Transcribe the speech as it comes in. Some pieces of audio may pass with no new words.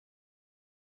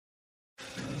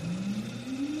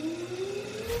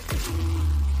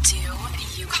Do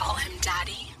you call him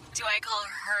daddy? Do I call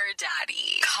her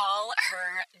daddy? Call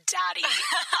her daddy.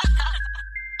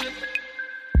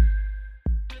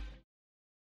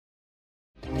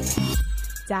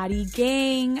 Daddy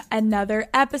gang, another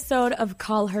episode of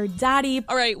Call Her Daddy.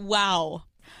 All right, wow.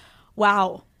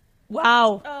 Wow.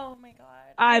 Oh my god.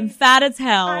 I'm fat as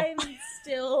hell. I'm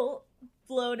still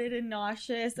bloated and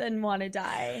nauseous and want to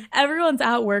die. Everyone's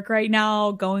at work right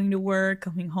now, going to work,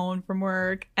 coming home from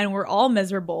work, and we're all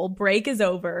miserable. Break is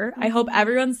over. I hope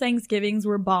everyone's Thanksgivings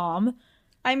were bomb.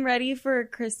 I'm ready for a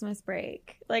Christmas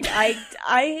break. Like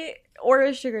I or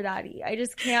a sugar daddy. I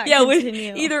just can't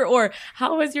continue. Either or.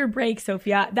 How was your break,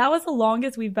 Sofia? That was the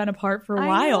longest we've been apart for a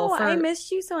while. I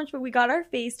missed you so much, but we got our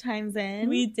FaceTimes in.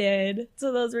 We did.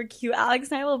 So those were cute. Alex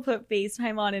and I will put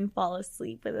FaceTime on and fall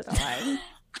asleep with it on.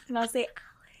 And I'll say,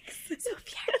 Alex,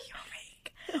 Sofia, you're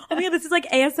awake. Oh my god, this is like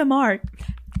ASMR.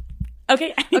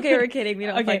 Okay, we're kidding. We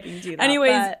don't fucking do that.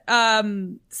 Anyways,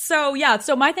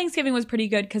 so my Thanksgiving was pretty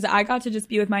good because I got to just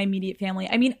be with my immediate family.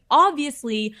 I mean,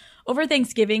 obviously, over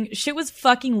Thanksgiving, shit was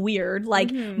fucking weird.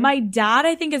 Like, my dad,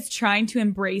 I think, is trying to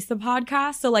embrace the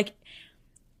podcast. So, like,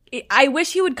 I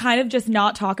wish he would kind of just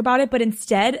not talk about it. But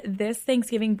instead, this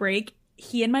Thanksgiving break,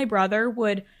 he and my brother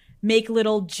would make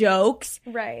little jokes,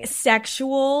 right?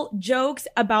 Sexual jokes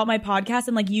about my podcast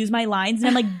and like use my lines. And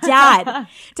I'm like,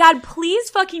 Dad,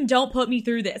 please fucking don't put me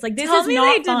through this. Like, this is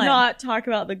not fun. Did not talk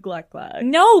about the Gluck Gluck.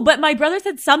 No, but my brother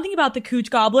said something about the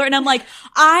Cooch Gobbler. And I'm like,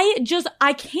 I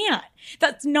can't.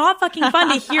 That's not fucking fun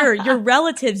to hear your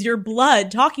relatives, your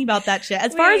blood talking about that shit.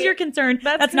 As far as you're concerned,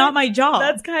 that's not my job.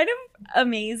 That's kind of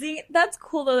amazing. That's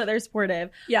cool though that they're supportive.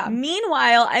 Yeah.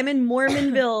 Meanwhile, I'm in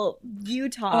Mormonville,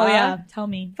 Utah. Oh yeah, tell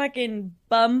me. Fucking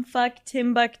bumfuck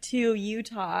Timbuktu,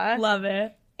 Utah. Love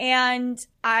it. And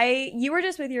you were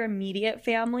just with your immediate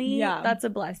family. Yeah. That's a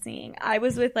blessing. I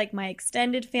was with like my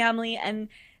extended family, and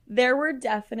there were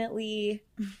definitely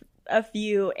a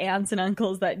few aunts and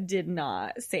uncles that did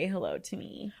not say hello to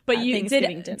me. But you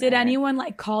did anyone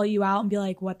like call you out and be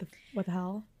like, what the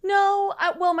hell? No.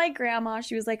 Well, my grandma,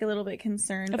 she was like a little bit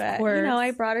concerned, of course. You know,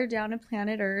 I brought her down to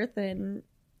planet Earth, and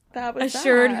that was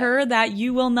assured her that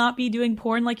you will not be doing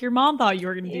porn like your mom thought you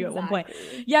were going to do at one point.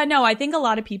 Yeah, no, I think a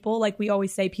lot of people, like we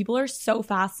always say, people are so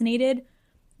fascinated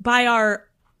by our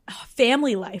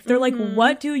family life. They're like,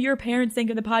 what do your parents think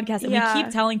of the podcast? And we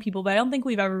keep telling people, but I don't think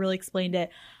we've ever really explained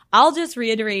it. I'll just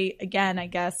reiterate again, I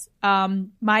guess.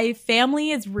 My family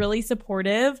is really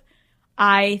supportive.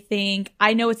 I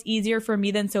know it's easier for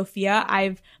me than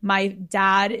Sofia. My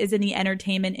dad is in the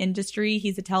entertainment industry.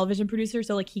 He's a television producer,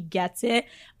 so like he gets it.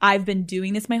 I've been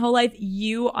doing this my whole life.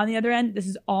 You, on the other end, this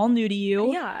is all new to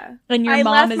you. Yeah. And your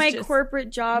mom left is my corporate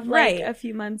job like a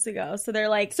few months ago. So they're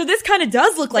like, so this kind of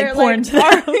does look like porn to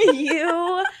them. Are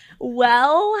you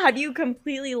well? Have you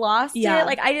completely lost it?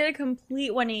 Like I did a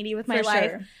complete 180 with my life.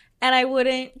 Sure. And I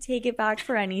wouldn't take it back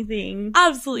for anything.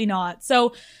 Absolutely not.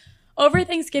 So over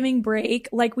Thanksgiving break,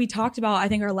 like we talked about, I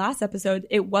think our last episode,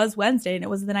 it was Wednesday and it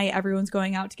was the night everyone's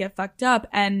going out to get fucked up.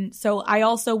 And so I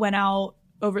also went out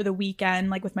over the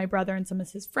weekend, like with my brother and some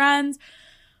of his friends.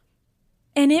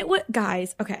 And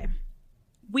guys, okay.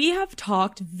 We have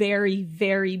talked very,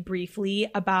 very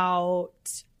briefly about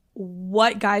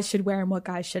what guys should wear and what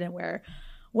guys shouldn't wear.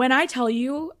 When I tell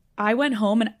you, I went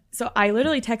home and so I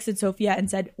literally texted Sofia and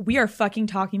said, we are fucking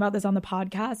talking about this on the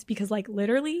podcast because like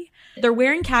literally they're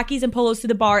wearing khakis and polos to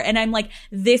the bar. And I'm like,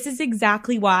 this is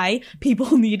exactly why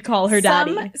people need Call Her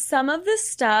Daddy. Some of the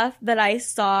stuff that I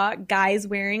saw guys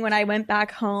wearing when I went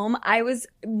back home, I was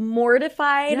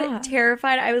mortified,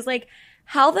 terrified. I was like,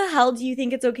 how the hell do you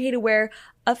think it's okay to wear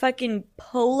a fucking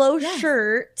polo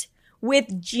shirt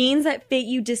with jeans that fit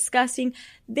you? Disgusting.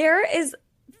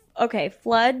 Okay,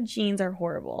 flood jeans are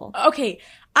horrible. Okay,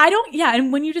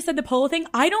 and when you just said the polo thing,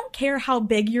 I don't care how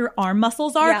big your arm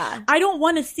muscles are. Yeah. I don't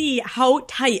want to see how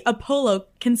tight a polo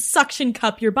can suction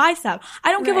cup your bicep.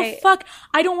 I don't give a fuck.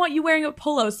 I don't want you wearing a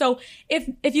polo. So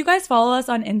if you guys follow us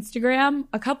on Instagram,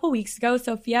 a couple weeks ago,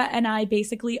 Sofia and I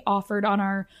basically offered on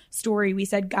our story, we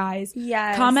said, guys,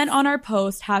 comment on our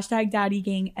post,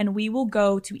 #DaddyGang, and we will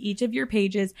go to each of your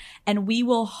pages and we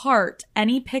will heart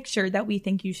any picture that we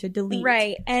think you should delete.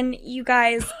 Right. And you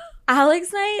guys,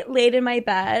 Alex and I laid in my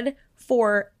bed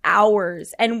for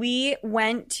hours and we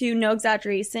went to, no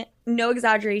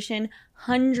exaggeration,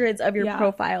 hundreds of your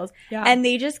profiles. Yeah. And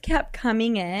they just kept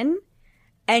coming in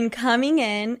and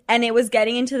it was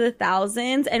getting into the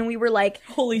thousands and we were like,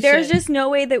 holy shit. There's just no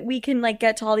way that we can like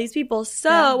get to all these people.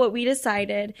 So what we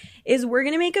decided is we're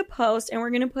going to make a post and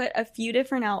we're going to put a few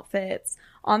different outfits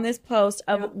on this post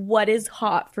of what is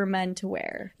hot for men to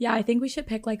wear. Yeah, I think we should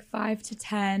pick like 5 to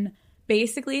 10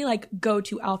 basically like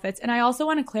go-to outfits. And I also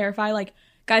want to clarify, like,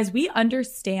 guys, we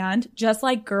understand, just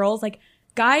like girls, like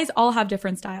guys all have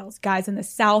different styles. Guys in the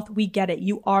South, we get it.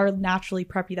 You are naturally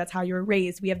preppy. That's how you were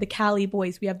raised. We have the Cali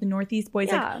boys. We have the Northeast boys.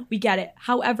 Yeah. Like, we get it.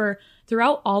 However,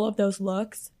 throughout all of those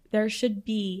looks, there should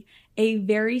be a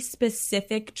very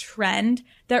specific trend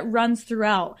that runs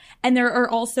throughout. And there are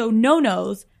also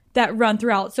no-nos that run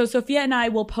throughout. So Sofia and I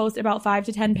will post about 5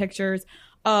 to 10 pictures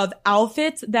of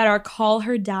outfits that are Call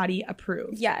Her Daddy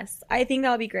approved. Yes, I think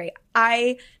that would be great.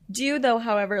 I do, though,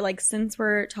 however, like, since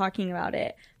we're talking about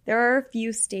it, there are a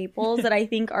few staples that I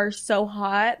think are so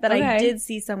hot that I did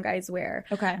see some guys wear.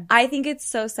 Okay. I think it's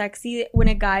so sexy when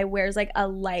a guy wears, like, a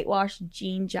light wash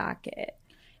jean jacket.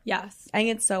 Yes. I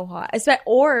think it's so hot.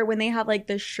 Or when they have, like,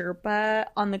 the Sherpa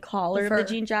on the collar of the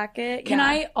jean jacket. Can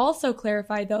I also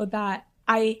clarify, though, that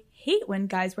I hate when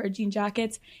guys wear jean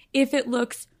jackets if it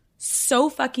looks so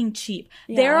fucking cheap.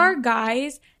 Yeah. There are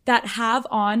guys that have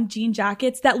on jean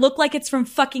jackets that look like it's from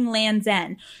fucking Land's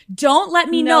End. Don't let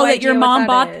me know that your mom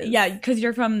bought... Yeah, because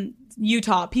you're from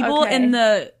Utah. People in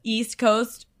the East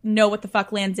Coast know what the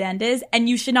fuck Land's End is, and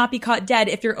you should not be caught dead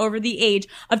if you're over the age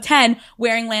of 10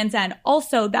 wearing Land's End.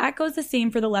 Also, that goes the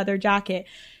same for the leather jacket.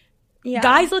 Yeah.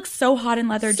 Guys look so hot in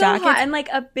leather jackets. Hot. And like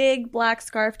a big black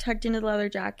scarf tucked into the leather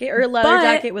jacket, or a leather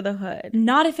jacket with a hood.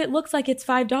 Not if it looks like it's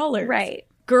 $5. Right.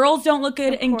 Girls don't look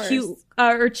good in cute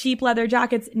or cheap leather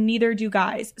jackets. Neither do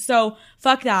guys. So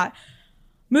fuck that.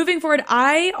 Moving forward,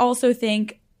 I also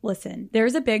think, listen,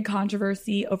 there's a big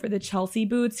controversy over the Chelsea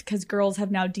boots because girls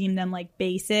have now deemed them like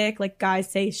basic. Like guys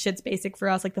say shit's basic for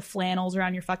us, like the flannels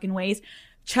around your fucking waist.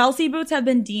 Chelsea boots have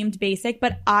been deemed basic,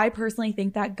 but I personally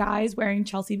think that guys wearing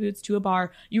Chelsea boots to a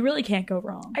bar, you really can't go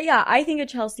wrong. Yeah, I think a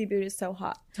Chelsea boot is so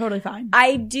hot. Totally fine.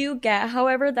 I do get,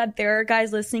 however, that there are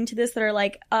guys listening to this that are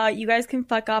like, you guys can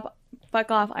fuck off.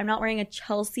 I'm not wearing a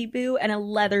Chelsea boot and a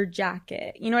leather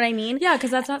jacket. You know what I mean? Yeah,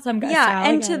 because that's not some guy's style. Yeah,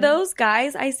 and to those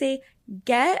guys, I say,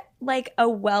 get like a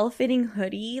well-fitting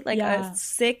hoodie, like a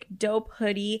sick, dope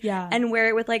hoodie, and wear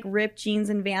it with like ripped jeans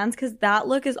and Vans, because that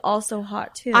look is also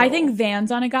hot too. I think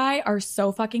Vans on a guy are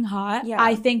so fucking hot. Yeah.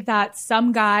 I think that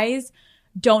some guys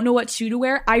don't know what shoe to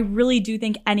wear. I really do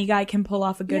think any guy can pull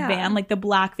off a good Van, like the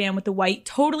black Van with the white,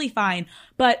 totally fine.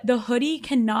 But the hoodie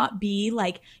cannot be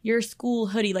like your school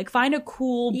hoodie. Like find a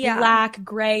cool black,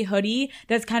 gray hoodie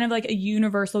that's kind of like a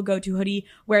universal go-to hoodie.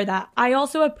 Wear that. I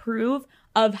also approve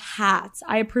of hats.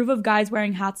 I approve of guys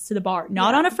wearing hats to the bar.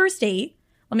 Not on a first date.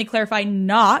 Let me clarify,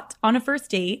 not on a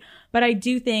first date. But I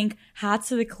do think hats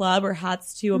to the club or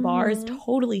hats to a bar is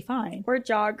totally fine. Or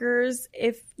joggers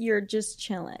if you're just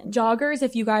chilling. Joggers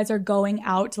if you guys are going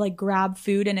out to like grab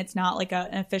food and it's not like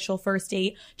an official first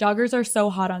date. Joggers are so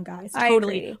hot on guys.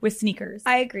 Totally. With sneakers.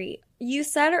 I agree. You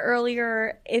said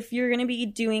earlier if you're going to be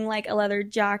doing like a leather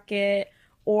jacket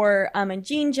or a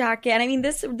jean jacket, and I mean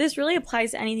this really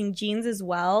applies to anything, jeans as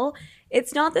well.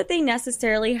 It's not that they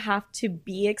necessarily have to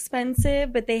be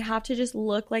expensive, but they have to just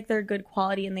look like they're good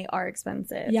quality, and they are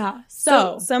expensive. Yeah.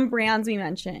 So some brands we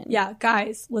mentioned. Yeah,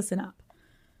 guys, listen up.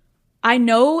 I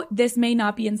know this may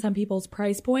not be in some people's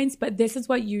price points, but this is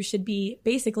what you should be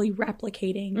basically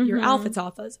replicating your outfits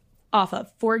off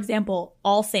of. For example,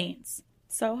 All Saints.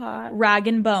 So hot. Rag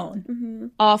and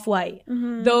Bone. Off-White.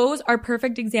 Those are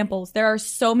perfect examples. There are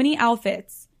so many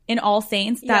outfits in All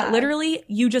Saints that literally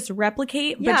you just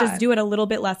replicate, but just do it a little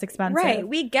bit less expensive. Right.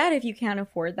 We get if you can't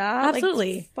afford that.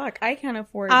 Absolutely. Like, fuck, I can't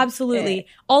afford Absolutely. it.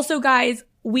 Also, guys,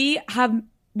 we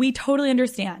totally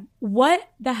understand. What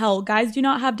the hell? Guys do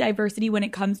not have diversity when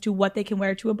it comes to what they can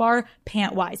wear to a bar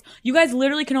pant-wise. You guys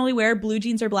literally can only wear blue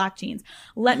jeans or black jeans.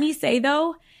 Let me say,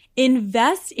 though,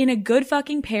 invest in a good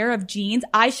fucking pair of jeans.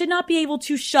 I should not be able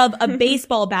to shove a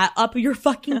baseball bat up your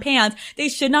fucking pants. They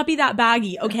should not be that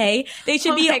baggy, okay? They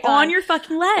should be on your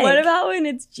fucking leg. What about when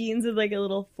it's jeans with like a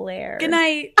little flare? Good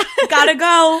night. Gotta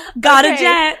go. Gotta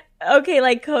jet. Okay,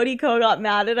 like Cody Co got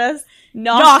mad at us.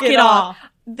 Knock it off.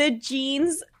 The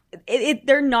jeans,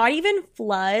 they're not even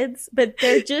floods, but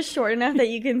they're just short enough that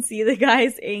you can see the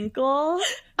guy's ankle.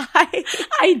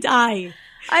 I die.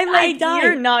 I'm like,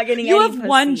 you're not getting any pussy.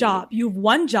 One job. You have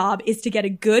one job is to get a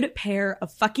good pair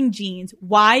of fucking jeans.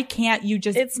 Why can't you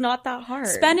just... It's not that hard.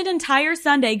 Spend an entire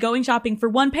Sunday going shopping for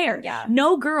one pair. Yeah.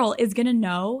 No girl is going to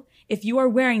know if you are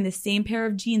wearing the same pair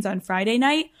of jeans on Friday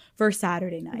night for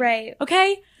Saturday night. Right.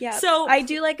 Okay? Yeah. So I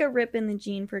do like a rip in the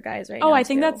jean for guys right now. Oh, I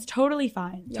think that's totally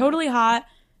fine. Yeah. Totally hot.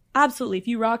 Absolutely. If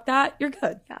you rock that, you're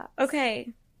good. Yeah.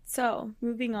 Okay. So,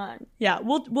 moving on. Yeah.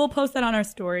 We'll post that on our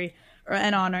story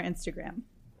and on our Instagram.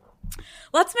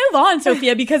 Let's move on,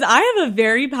 Sofia, because I have a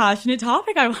very passionate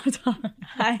topic I want to talk about.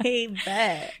 I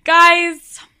bet.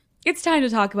 Guys, it's time to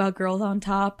talk about girls on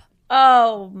top.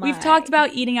 Oh my. We've talked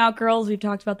about eating out girls. We've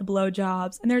talked about the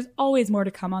blowjobs. And there's always more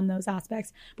to come on those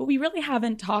aspects. But we really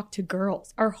haven't talked to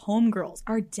girls, our homegirls,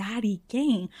 our daddy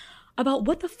gang, about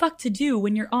what the fuck to do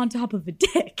when you're on top of a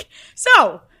dick.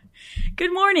 So,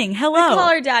 good morning. Hello. The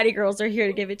Caller Daddy girls are here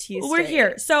to give it to you straight. We're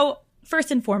here. So,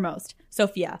 first and foremost,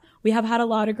 Sofia, we have had a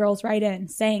lot of girls write in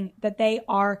saying that they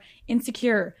are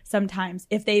insecure sometimes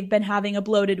if they've been having a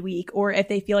bloated week or if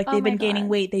they feel like they've been gaining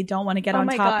weight. They don't want to get on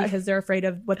top because they're afraid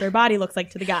of what their body looks like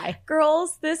to the guy.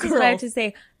 Girls, this is what I have to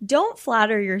say. Don't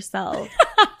flatter yourself.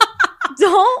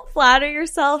 Don't flatter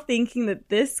yourself thinking that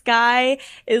this guy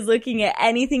is looking at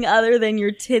anything other than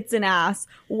your tits and ass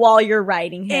while you're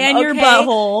riding him. And your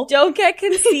butthole. Don't get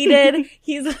conceited.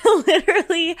 He's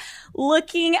literally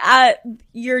looking at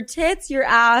your tits, your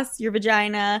ass, your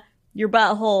vagina, your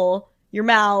butthole, your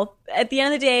mouth. At the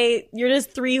end of the day, you're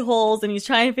just 3 holes and he's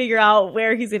trying to figure out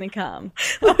where he's going to come.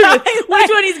 Which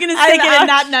one he's going to stick it in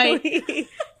that night.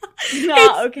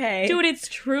 Not okay. Dude, it's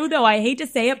true though. I hate to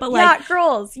say it, but yeah,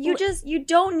 girls, you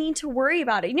don't need to worry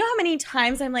about it. You know how many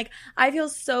times I'm like, I feel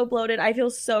so bloated. I feel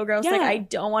so gross. Yeah. Like, I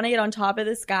don't want to get on top of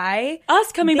this guy.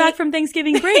 Us coming back from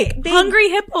Thanksgiving break. Hungry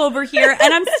hippo over here,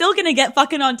 and I'm still going to get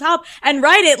fucking on top and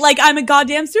ride it like I'm a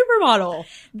goddamn supermodel.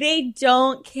 They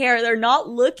don't care. They're not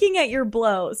looking at your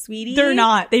blow, sweetie. They're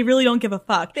not. They really don't give a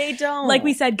fuck. They don't. Like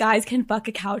we said, guys can fuck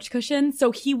a couch cushion,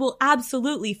 so he will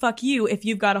absolutely fuck you if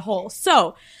you've got a hole.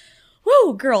 So,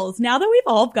 woo, girls, now that we've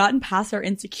all gotten past our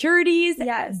insecurities,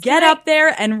 yes, get up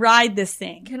there and ride this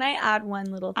thing. Can I add one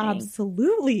little thing?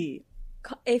 Absolutely.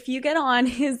 If you get on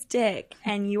his dick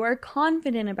and you are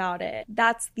confident about it,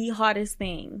 that's the hottest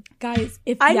thing. Guys,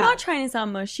 I'm not trying to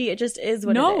sound mushy. It just is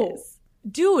what it is.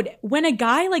 Dude, when a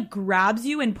guy like grabs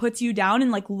you and puts you down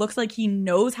and like looks like he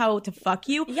knows how to fuck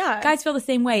you, guys feel the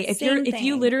same way. If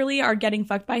you literally are getting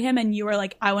fucked by him and you are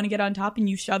like, I want to get on top, and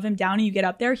you shove him down and you get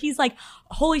up there, he's like,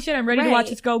 holy shit, I'm ready to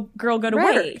watch this girl go to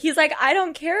work. He's like, I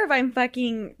don't care if I'm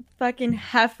fucking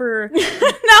heifer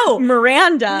no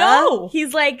Miranda. No,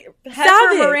 he's like heifer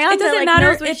savage. Miranda. It doesn't like,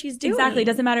 matter knows what she's doing. Exactly. It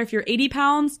doesn't matter if you're 80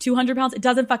 pounds, 200 pounds. It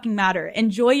doesn't fucking matter.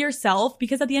 Enjoy yourself,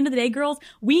 because at the end of the day, girls,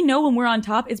 we know when we're on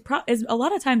top is a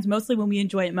lot of times mostly when we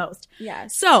enjoy it most.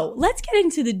 Yes. So let's get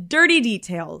into the dirty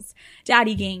details.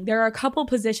 Daddy gang, there are a couple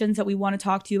positions that we want to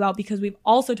talk to you about, because we've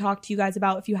also talked to you guys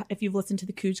about, if you've listened to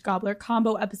the Cooch Gobbler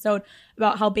combo episode,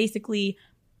 about how basically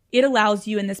it allows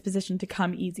you in this position to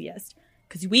come easiest.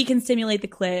 Because we can stimulate the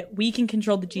clit, we can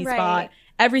control the G-spot. Right.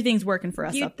 Everything's working for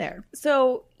us up there.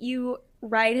 So you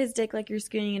ride his dick like you're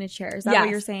scooting in a chair. Is that what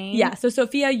you're saying? Yeah. So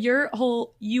Sofia,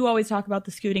 you always talk about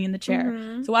the scooting in the chair.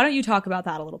 Mm-hmm. So why don't you talk about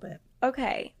that a little bit?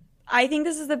 Okay. I think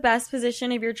this is the best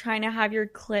position if you're trying to have your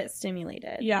clit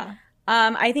stimulated. Yeah.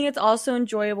 I think it's also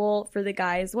enjoyable for the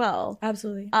guy as well.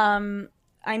 Absolutely.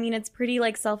 I mean, it's pretty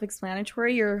like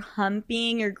self-explanatory. You're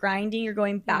humping, you're grinding, you're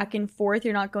going back and forth.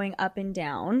 You're not going up and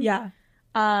down. Yeah.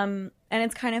 And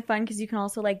it's kind of fun because you can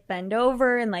also like bend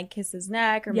over and like kiss his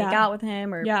neck or make out with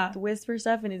him or whisper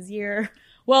stuff in his ear.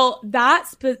 Well, that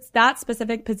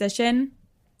specific position,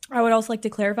 I would also like to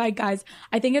clarify, guys.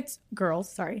 I think it's girls.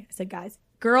 Sorry, I said guys.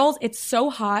 Girls, it's so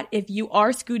hot if you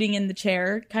are scooting in the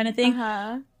chair kind of thing.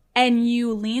 Uh-huh. And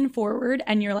you lean forward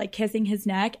and you're like kissing his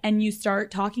neck and you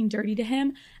start talking dirty to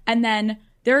him. And then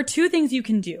there are 2 things you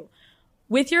can do.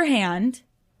 With your hand,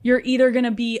 you're either going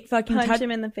to be fucking punch him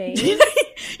in the face.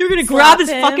 You're going to grab his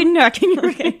fucking neck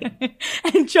and,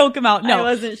 and choke him out. No. I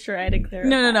wasn't sure. I had to clarify.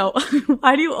 No.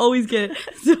 Why do you always get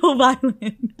so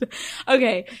violent?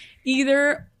 Okay.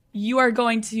 Either you are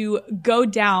going to go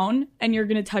down and you're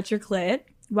going to touch your clit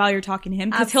while you're talking to him,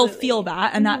 because he'll feel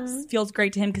that, and that feels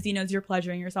great to him because he knows you're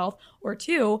pleasuring yourself. Or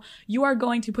 2, you are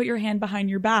going to put your hand behind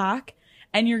your back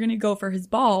and you're going to go for his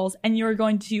balls, and you're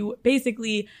going to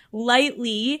basically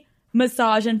lightly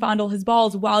massage and fondle his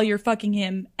balls while you're fucking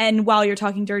him and while you're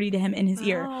talking dirty to him in his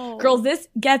ear. Girls, this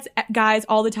gets guys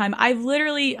all the time. I've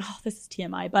literally, this is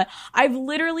TMI, but I've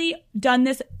literally done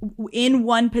this in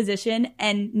one position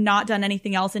and not done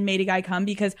anything else and made a guy come,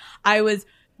 because I was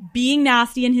being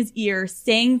nasty in his ear,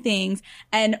 saying things,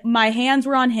 and my hands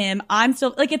were on him. I'm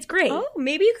still, like, it's great. Oh,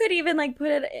 maybe you could even, like, put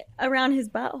it around his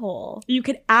butthole. You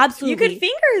could absolutely. You could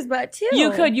finger his butt, too.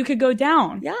 You could go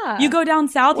down. Yeah. You go down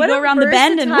south, what you go around the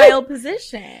bend. And versatile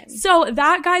position. So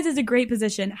that, guys, is a great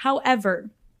position. However,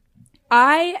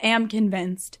 I am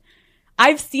convinced,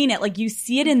 I've seen it, like, you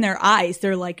see it in their eyes.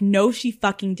 They're like, no, she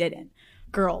fucking didn't.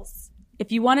 Girls,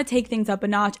 if you want to take things up a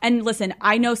notch, and listen,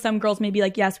 I know some girls may be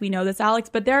like, yes, we know this, Alex,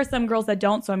 but there are some girls that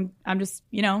don't, so I'm just,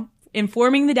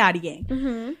 informing the daddy gang.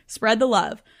 Mm-hmm. Spread the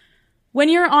love. When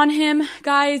you're on him,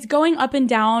 guys, going up and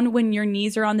down when your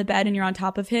knees are on the bed and you're on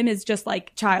top of him is just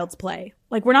like child's play.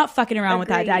 Like, we're not fucking around with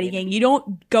that, daddy gang. You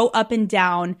don't go up and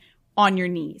down on your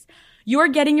knees. You are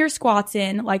getting your squats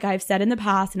in, like I've said in the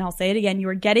past, and I'll say it again. You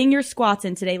are getting your squats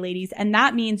in today, ladies. And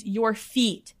that means your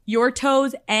feet, your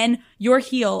toes, and your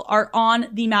heel are on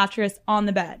the mattress on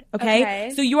the bed.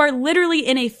 Okay? So you are literally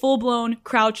in a full-blown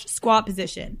crouched squat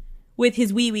position with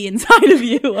his wee-wee inside of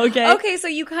you, okay? Okay, so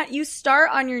you start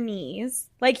on your knees.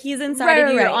 Like, he's inside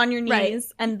of you, you're on your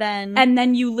knees, and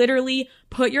then you literally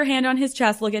put your hand on his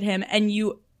chest, look at him, and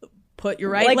you put your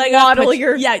right leg waddle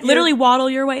up. Literally waddle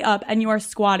your way up, and you are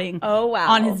squatting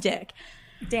on his dick.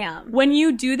 Damn. When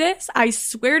you do this, I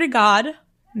swear to God,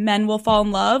 men will fall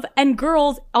in love. And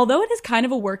girls, although it is kind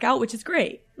of a workout, which is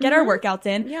great, get our workouts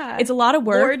in. Yeah. It's a lot of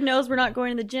work. Lord knows we're not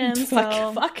going to the gym,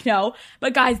 so. Fuck no.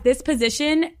 But guys, this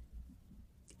position,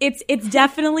 it's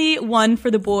definitely one for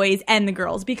the boys and the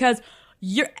girls, because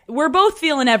we're both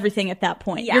feeling everything at that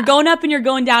point. Yeah. You're going up and you're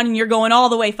going down and you're going all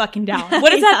the way fucking down.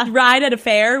 What is that ride at a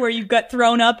fair where you get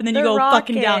thrown up and then you go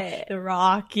fucking down? The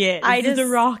rocket. This is the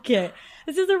rocket.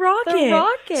 The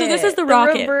rocket. So this is the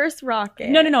rocket. The reverse rocket.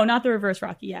 No, not the reverse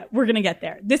rocket yet. We're going to get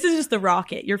there. This is just the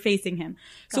rocket. You're facing him.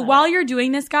 So while you're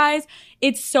doing this, guys,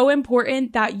 it's so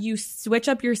important that you switch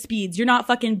up your speeds. You're not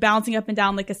fucking bouncing up and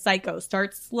down like a psycho.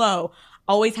 Start slow.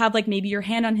 Always have like maybe your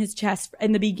hand on his chest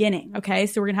in the beginning, okay?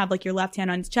 So we're going to have like your left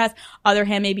hand on his chest, other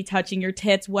hand maybe touching your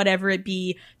tits, whatever it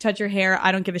be, touch your hair,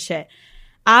 I don't give a shit.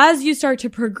 As you start to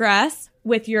progress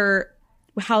with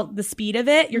the speed of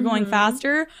it, you're going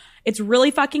faster. It's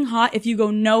really fucking hot if you go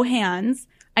no hands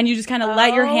and you just kind of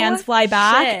let your hands fly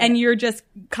back and you're just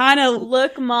kind of...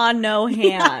 Look ma, no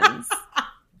hands.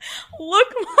 Look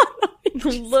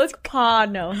pa,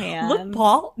 no hands. Look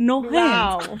pa, no hands.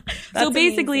 Wow. So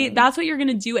basically, that's what you're going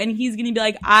to do. And he's going to be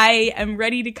like, I am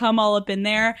ready to come all up in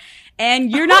there.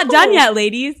 And you're not done yet,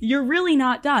 ladies. You're really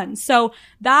not done. So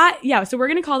so we're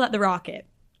going to call that the rocket,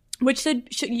 which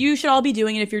you should all be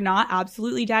doing. And if you're not,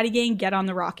 absolutely, daddy gang, get on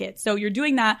the rocket. So you're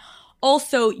doing that.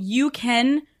 Also, you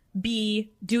can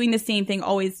be doing the same thing,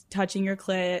 always touching your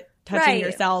clit, touching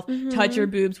yourself, touch your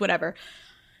boobs, whatever.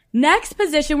 Next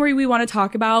position where we want to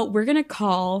talk about, we're going to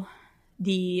call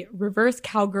the reverse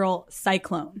cowgirl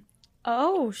cyclone.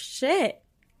 Oh, shit.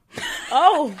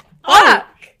 Fuck.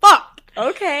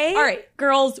 Okay. All right,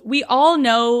 girls, we all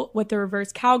know what the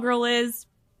reverse cowgirl is.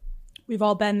 We've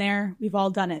all been there. We've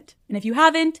all done it. And if you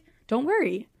haven't, don't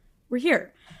worry. We're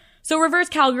here. So reverse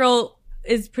cowgirl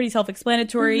is pretty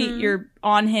self-explanatory. You're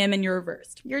on him and you're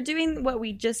reversed. You're doing what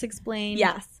we just explained.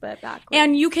 Yes. But backwards.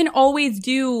 And you can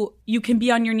you can be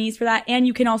on your knees for that. And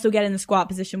you can also get in the squat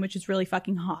position, which is really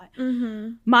fucking hot.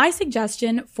 My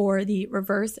suggestion for the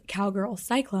reverse cowgirl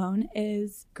cyclone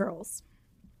is, girls,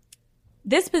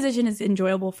 this position is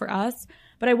enjoyable for us,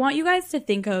 but I want you guys to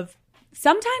think of,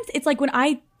 sometimes it's like when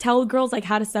I tell girls like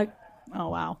how to suck. Oh,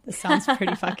 wow. This sounds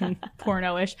pretty fucking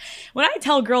porno-ish. When I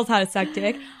tell girls how to suck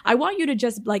dick, I want you to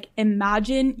just like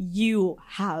imagine you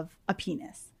have a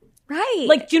penis. Right.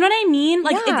 Like, do you know what I mean?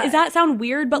 Like, does that sound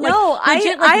weird? But like, no,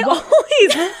 legit, I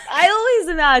always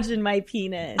imagine my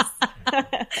penis. I'm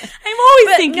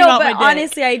always thinking about my dick.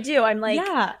 Honestly, I do. I'm like,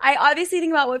 I obviously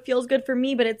think about what feels good for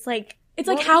me, but it's like,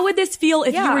 how would this feel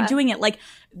if you were doing it? Like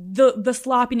the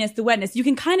sloppiness, the wetness, you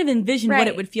can kind of envision what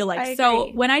it would feel like.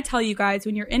 So when I tell you guys,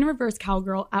 when you're in reverse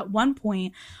cowgirl, at one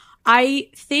point, I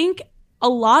think a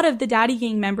lot of the daddy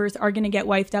gang members are going to get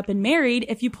wifed up and married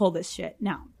if you pull this shit.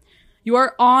 Now, you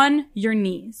are on your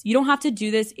knees. You don't have to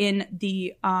do this in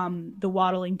the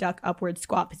waddling duck upward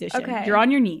squat position. Okay. You're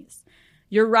on your knees.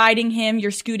 You're riding him. You're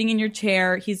scooting in your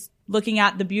chair. He's looking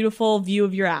at the beautiful view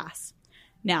of your ass.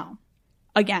 Now,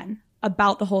 again,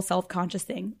 about the whole self-conscious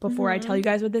thing. Before I tell you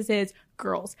guys what this is,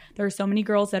 girls, there are so many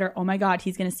girls that are, oh my God,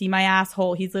 he's going to see my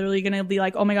asshole. He's literally going to be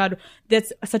like, oh my God,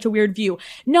 that's such a weird view.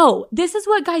 No, this is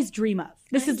what guys dream of.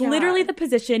 This is literally the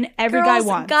position every guy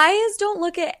wants. Guys don't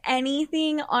look at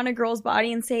anything on a girl's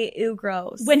body and say, ew,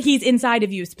 gross. When he's inside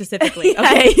of you specifically.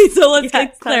 Okay, so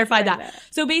let's clarify that.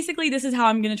 So basically, this is how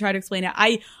I'm going to try to explain it.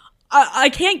 I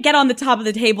can't get on the top of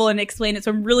the table and explain it,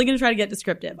 so I'm really going to try to get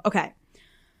descriptive. Okay.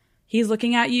 He's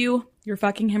looking at you. You're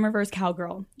fucking him reverse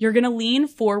cowgirl. You're going to lean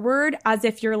forward as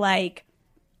if you're like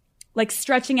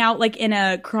stretching out like in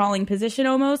a crawling position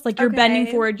almost. Like you're bending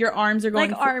forward. Your arms are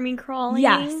going. Like army crawling?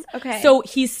 Yes. Okay. So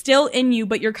he's still in you,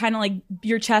 but you're kind of like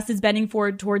your chest is bending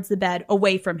forward towards the bed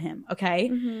away from him.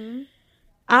 Okay.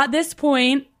 At this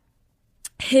point,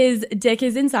 his dick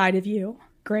is inside of you.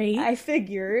 Great. I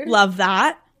figured. Love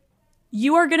that.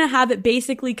 You are going to have it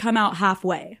basically come out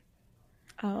halfway.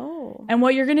 Oh. And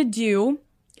what you're going to do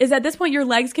is at this point, your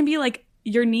legs can be like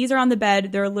your knees are on the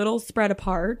bed. They're a little spread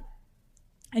apart.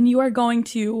 And you are going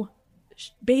to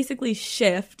basically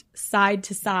shift side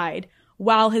to side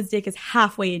while his dick is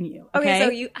halfway in you.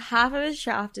 Okay, so half of his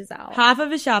shaft is out. Half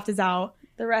of his shaft is out.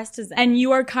 The rest is in. And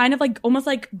you are kind of like almost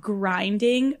like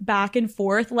grinding back and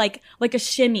forth, like a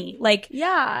shimmy, like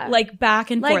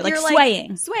back and forth, like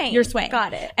swaying. You're swaying.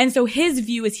 Got it. And so his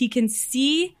view is he can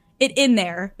see it in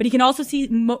there, but he can also see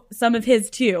some of his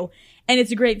too. And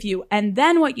it's a great view. And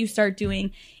then what you start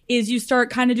doing is you start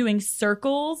kind of doing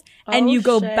circles and you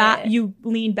go back, you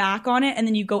lean back on it and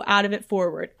then you go out of it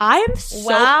forward. I am so...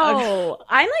 Wow.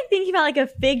 I'm like thinking about like a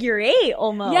figure 8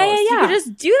 almost. Yeah. You could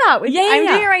just do that with I'm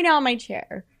doing it right now on my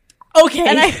chair. Okay.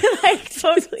 And I'm like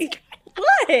totally...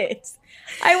 What?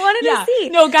 I wanted to see.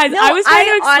 No, guys, I was trying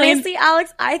to explain. Honestly,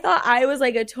 Alex, I thought I was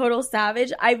like a total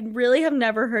savage. I really have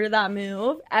never heard of that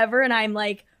move ever. And I'm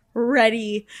like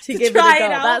ready to give it a go.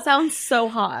 That sounds so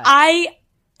hot.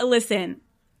 Listen,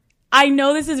 I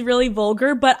know this is really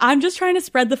vulgar, but I'm just trying to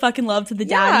spread the fucking love to the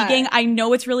daddy gang. I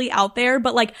know it's really out there,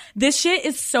 but like this shit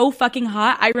is so fucking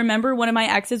hot. I remember one of my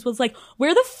exes was like,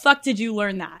 where the fuck did you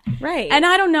learn that? Right. And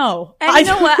I don't know. And you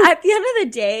know what? At the end of the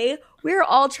day, we're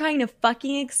all trying to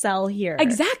fucking excel here.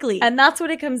 Exactly. And that's what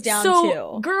it comes down to.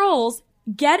 So girls,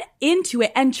 get into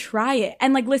it and try it.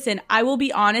 And like, listen, I will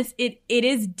be honest, it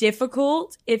is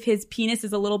difficult if his penis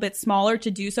is a little bit smaller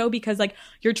to do so because like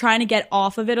you're trying to get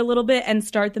off of it a little bit and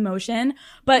start the motion.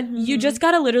 But you just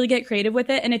gotta literally get creative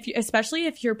with it. And especially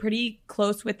if you're pretty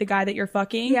close with the guy that you're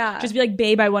fucking, just be like,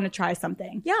 babe, I want to try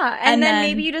something. Yeah. And then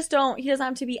maybe he doesn't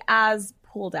have to be as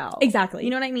pulled out. Exactly. You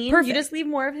know what I mean? Perfect. You just leave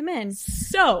more of him in.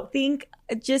 So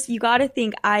you gotta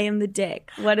think, I am the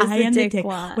dick. What does the dick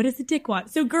want? What does the dick want?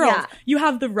 So girls, you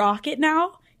have the rocket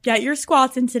now. Get your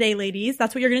squats in today, ladies.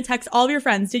 That's what you're going to text all of your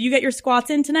friends. Did you get your squats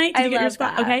in tonight? Did you get your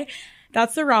squats? Okay.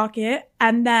 That's the rocket.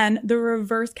 And then the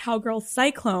reverse cowgirl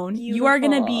cyclone. Beautiful. You are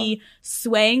going to be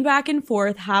swaying back and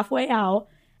forth halfway out.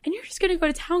 And you're just going to go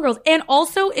to town, girls. And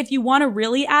also, if you want to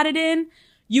really add it in,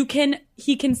 he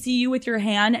can see you with your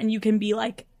hand and you can be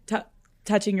like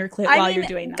touching your clit while you're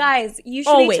doing that. Guys, you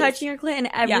should be touching your clit in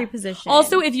every position.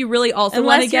 Also, if you really also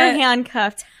want to get... Unless you're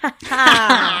handcuffed.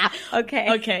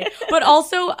 Okay. But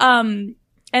also,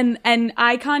 and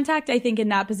eye contact, I think in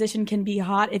that position can be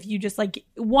hot if you just like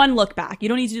one look back. You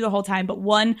don't need to do the whole time, but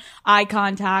one eye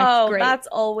contact. Oh, great. that's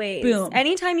always. Boom.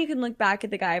 Anytime you can look back at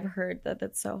the guy, I've heard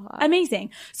that's so hot. Amazing.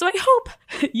 So I hope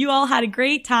you all had a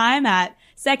great time at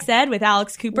Sex Ed with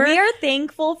Alex Cooper. We are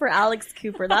thankful for Alex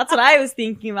Cooper. That's what I was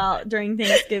thinking about during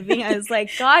Thanksgiving. I was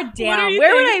like, God damn,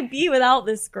 where would I be without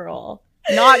this girl?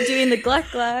 Not doing the gluck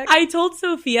gluck. I told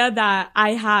Sofia that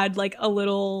I had like a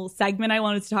little segment I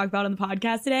wanted to talk about on the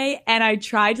podcast today, and I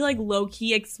tried to like low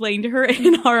key explain to her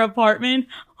in our apartment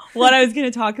what I was going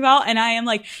to talk about, and I am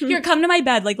like, here, come to my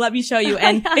bed, like let me show you,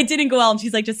 and it didn't go well, and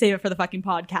she's like, just save it for the fucking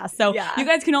podcast. So you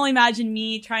guys can only imagine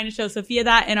me trying to show Sofia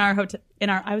that in our hotel,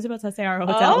 I was about to say our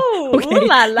hotel. Oh, okay. Ooh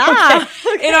la la.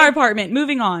 Okay. In our apartment.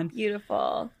 Moving on.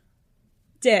 Beautiful.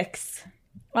 Dicks.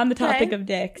 On the topic of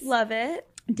dicks. Love it.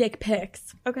 Dick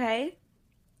pics. Okay.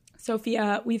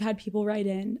 Sofia, we've had people write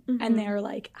in and they're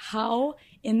like, how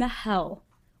in the hell?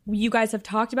 You guys have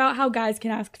talked about how guys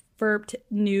can ask for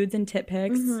nudes and tit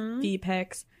pics, feet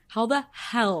pics. How the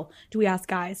hell do we ask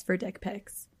guys for dick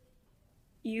pics?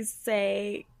 You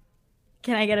say,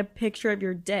 can I get a picture of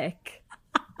your dick?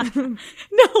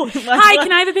 No. Hi,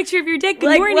 can I have a picture of your dick?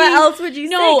 Good morning. What else would you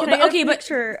say? No, can but I get okay, a but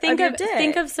picture think of your dick?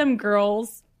 Think of some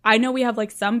girls. I know we have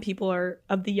like some people are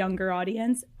of the younger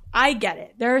audience. I get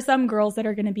it. There are some girls that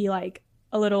are going to be like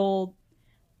a little,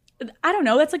 I don't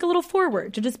know, that's like a little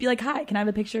forward to just be like, hi, can I have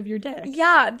a picture of your dick?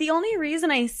 Yeah, the only reason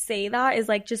I say that is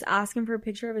like just asking for a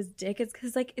picture of his dick is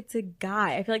because like it's a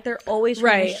guy. I feel like they're always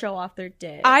trying to show off their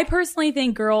dick. I personally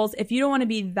think girls, if you don't want to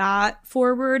be that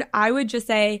forward, I would just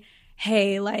say,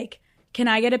 hey, like, can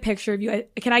I get a picture of you?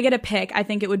 Can I get a pic? I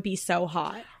think it would be so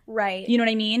hot. Right. You know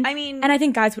what I mean? And I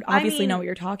think guys would obviously know what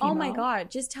you're talking about. Oh my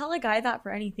God. Just tell a guy that for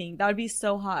anything. That would be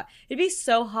so hot. It'd be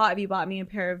so hot if you bought me a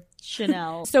pair of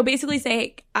Chanel. So basically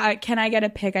say, can I get a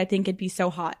pic? I think it'd be so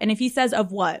hot. And if he says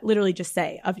of what, literally just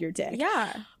say of your dick.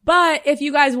 Yeah. But if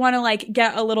you guys want to like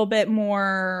get a little bit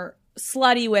more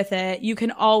slutty with it, you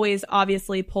can always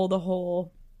obviously pull the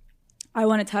whole, I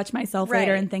want to touch myself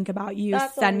later and think about you.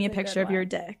 Send me a picture of your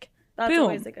dick. That's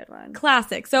always a good one.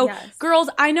 Classic. So girls,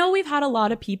 I know we've had a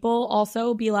lot of people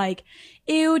also be like,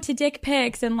 ew, to dick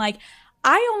pics. And like,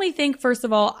 I only think, first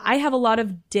of all, I have a lot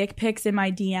of dick pics in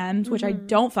my DMs, which I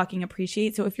don't fucking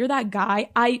appreciate. So if you're that guy,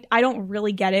 I don't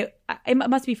really get it. It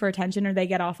must be for attention or they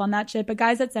get off on that shit. But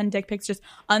guys that send dick pics just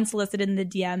unsolicited in the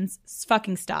DMs,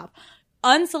 fucking stop.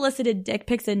 unsolicited dick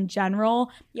pics in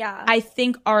general, I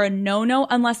think are a no-no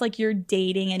unless like you're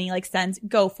dating any like sense.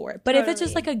 Go for it. But if it's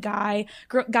just like a guy,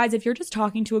 guys, if you're just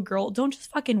talking to a girl, don't just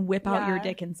fucking whip out your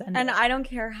dick and send it. And I don't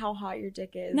care how hot your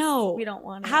dick is. No, we don't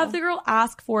want to. Have the girl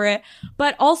ask for it.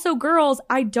 But also, girls,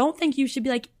 I don't think you should be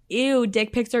like, ew,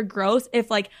 dick pics are gross if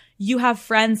like you have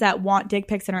friends that want dick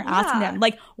pics and are asking them.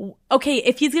 Like, okay,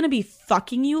 if he's gonna be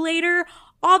fucking you later,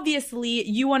 obviously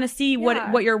you want to see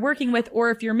what you're working with, or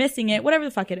if you're missing it, whatever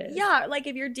the fuck it is. Yeah, like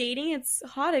if you're dating, it's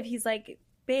hot if he's like,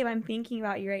 babe, I'm thinking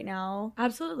about you right now.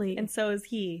 Absolutely. And so is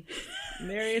he.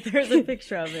 There's a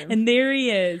picture of him. And there he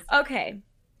is. Okay.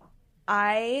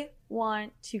 I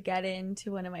want to get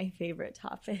into one of my favorite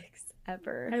topics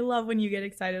ever. I love when you get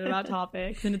excited about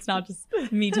topics and it's not just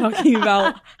me talking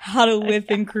about how to whip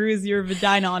and cruise your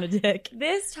vagina on a dick.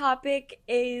 This topic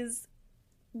is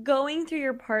going through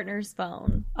your partner's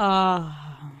phone.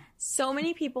 So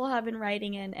many people have been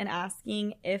writing in and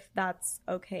asking if that's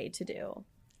okay to do.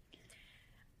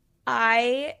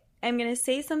 I am going to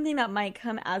say something that might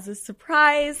come as a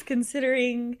surprise,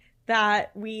 considering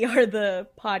that we are the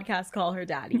podcast Call Her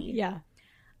Daddy. Yeah.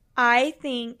 I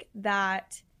think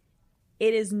that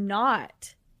it is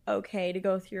not okay to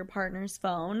go through your partner's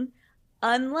phone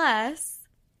unless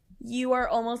you are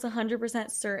almost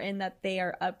 100% certain that they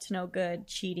are up to no good,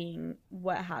 cheating,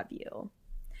 what have you.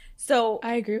 So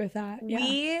I agree with that.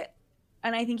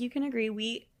 And I think you can agree,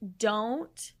 we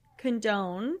don't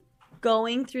condone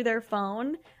going through their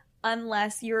phone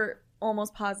unless you're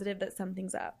almost positive that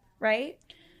something's up, right?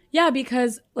 Yeah,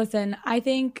 because listen, I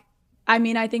think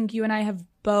you and I have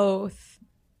both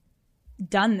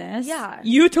done this. Yeah.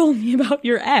 You told me about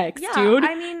your ex, dude.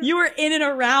 I mean, you were in and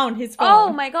around his phone.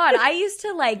 Oh my God. I used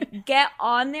to like get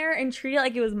on there and treat it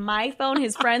like it was my phone.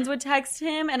 His friends would text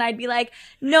him and I'd be like,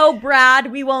 no,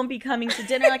 Brad, we won't be coming to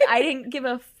dinner. Like I didn't give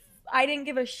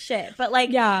a shit. But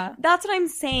like, that's what I'm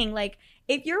saying. Like,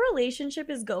 if your relationship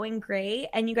is going great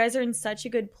and you guys are in such a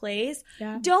good place,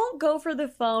 don't go for the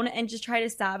phone and just try to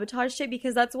sabotage shit,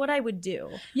 because that's what I would do.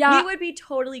 Yeah. We would be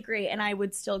totally great and I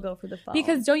would still go for the phone.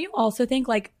 Because don't you also think,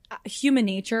 like, human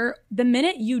nature, the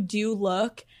minute you do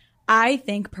look, I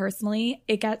think personally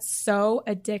it gets so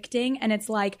addicting, and it's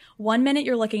like 1 minute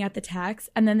you're looking at the text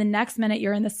and then the next minute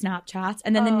you're in the Snapchats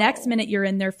and then the next minute you're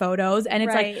in their photos, and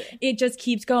it's like it just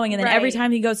keeps going, and then every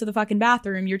time he goes to the fucking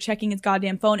bathroom you're checking his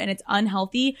goddamn phone, and it's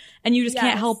unhealthy and you just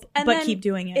can't help but keep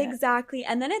doing it. Exactly.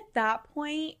 And then at that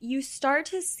point you start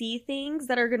to see things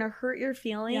that are going to hurt your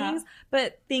feelings,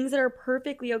 but things that are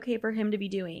perfectly okay for him to be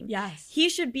doing. Yes. He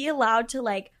should be allowed to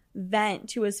like vent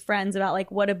to his friends about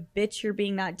like what a bitch you're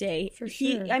being that day. For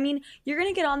sure. I mean, you're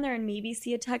gonna get on there and maybe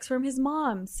see a text from his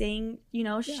mom saying, you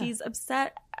know, she's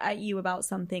upset at you about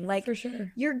something. Like, for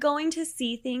sure, you're going to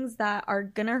see things that are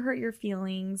gonna hurt your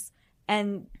feelings,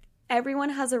 and everyone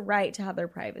has a right to have their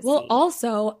privacy. Well,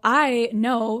 also, I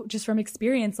know just from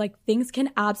experience, like, things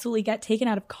can absolutely get taken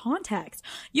out of context.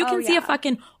 You can see a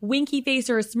fucking winky face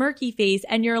or a smirky face,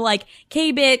 and you're like,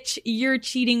 "Okay, bitch, you're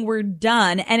cheating, we're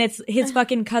done." And it's his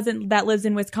fucking cousin that lives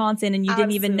in Wisconsin, and you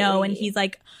didn't even know. And he's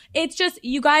like, it's just,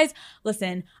 you guys,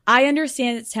 listen, I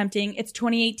understand it's tempting. It's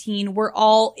 2018.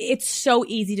 It's so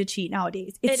easy to cheat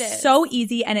nowadays. It's so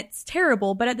easy, and it's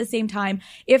terrible. But at the same time,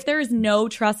 if there's no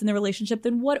trust in the relationship,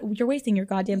 then what? You're wasting your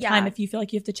goddamn time if you feel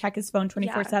like you have to check his phone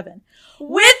 24/7.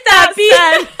 With that being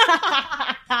said,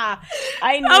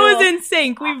 I knew. I was in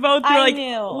sync. We both were like,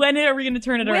 when are we going to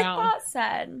turn it around? With that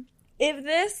said, if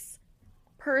this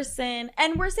person,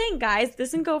 and we're saying guys,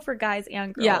 this can go for guys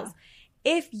and girls.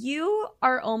 If you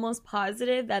are almost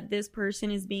positive that this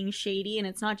person is being shady and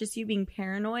it's not just you being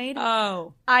paranoid,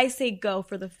 I say go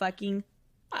for the fucking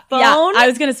phone. Yeah, I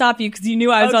was going to stop you because you knew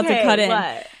I was about to cut in.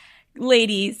 What?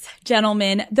 Ladies,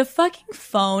 gentlemen, the fucking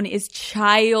phone is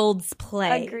child's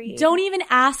play. Agreed. Don't even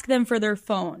ask them for their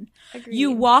phone. Agreed.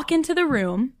 You walk into the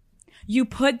room, you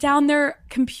put down their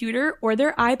computer or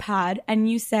their iPad,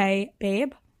 and you say,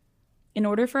 "Babe, in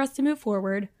order for us to move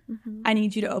forward, I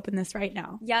need you to open this right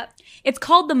now." Yep. It's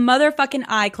called the motherfucking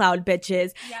iCloud,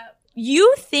 bitches. Yep.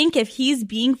 You think if he's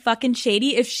being fucking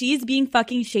shady, if she's being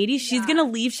fucking shady, she's going to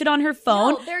leave shit on her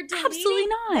phone? No, they're deleting, absolutely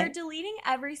not. They're deleting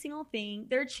every single thing.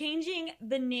 They're changing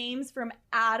the names from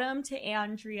Adam to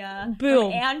Andrea.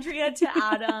 Boom. From Andrea to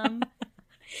Adam.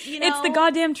 You know? It's the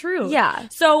goddamn truth. Yeah.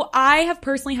 So I have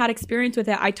personally had experience with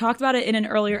it. I talked about it in an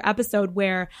earlier episode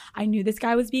where I knew this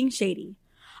guy was being shady.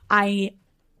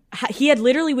 He had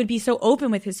literally would be so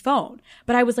open with his phone,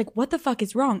 but I was like, what the fuck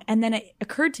is wrong? And then it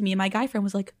occurred to me, and my guy friend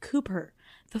was like, Cooper,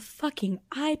 the fucking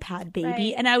iPad, baby.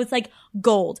 Right. And I was like,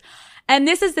 gold. And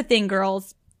this is the thing,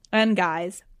 girls and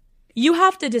guys. You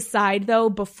have to decide, though,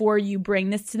 before you bring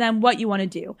this to them, what you want to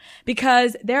do.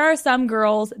 Because there are some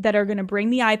girls that are going to bring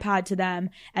the iPad to them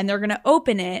and they're going to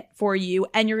open it for you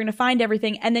and you're going to find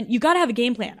everything. And then you got to have a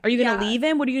game plan. Are you going to leave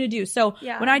him? What are you going to do? So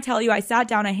when I tell you, I sat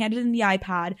down, I handed him the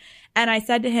iPad and I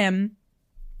said to him,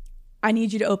 I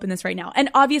need you to open this right now. And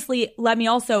obviously, let me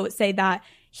also say that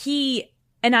he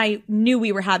and I knew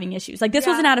we were having issues. Like, this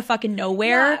wasn't out of fucking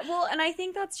nowhere. Yeah, well, and I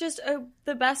think that's just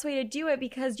the best way to do it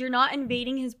because you're not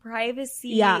invading his privacy.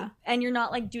 Yeah. And you're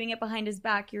not, like, doing it behind his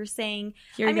back. You're saying,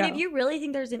 if you really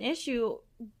think there's an issue,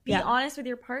 be honest with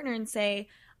your partner and say,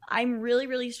 I'm really,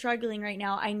 really struggling right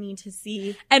now. I need to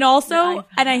see. And also,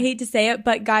 and I hate to say it,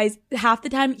 but guys, half the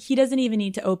time, he doesn't even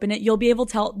need to open it. You'll be able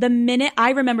to tell. The minute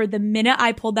I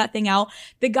pulled that thing out,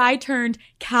 the guy turned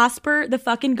Casper the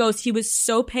fucking ghost. He was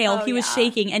so pale. He was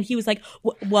shaking and he was like,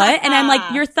 what? And I'm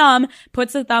like, your thumb,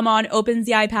 puts the thumb on, opens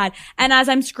the iPad. And as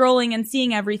I'm scrolling and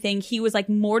seeing everything, he was like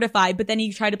mortified, but then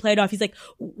he tried to play it off. He's like,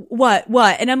 what?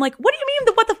 And I'm like, what do you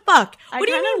mean? What the fuck? What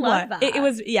do you mean? What? It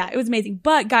was amazing.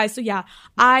 But guys, so yeah,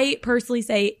 I personally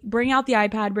say bring out the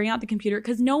iPad, bring out the computer,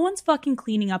 because no one's fucking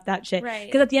cleaning up that shit. Right.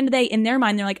 Because at the end of the day, in their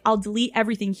mind, they're like, I'll delete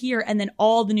everything here and then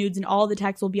all the nudes and all the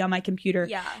text will be on my computer.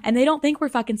 Yeah. And they don't think we're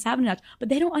fucking savage enough, but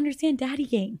they don't understand daddy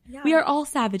game. Yeah. We are all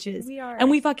savages. We are.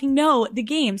 And we fucking know the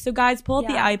game. So guys, pull up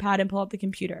the iPad and pull up the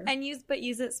computer. And use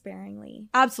it sparingly.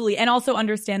 Absolutely. And also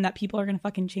understand that people are going to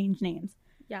fucking change names.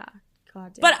 Yeah.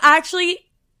 God damn. But actually,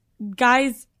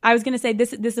 guys, I was going to say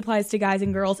this applies to guys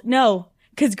and girls. No.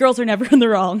 Because girls are never in the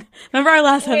wrong. Remember our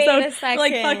last episode? Wait a second.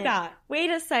 Like, fuck that. Wait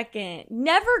a second.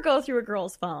 Never go through a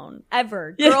girl's phone.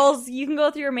 Ever. Yeah. Girls, you can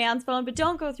go through your man's phone, but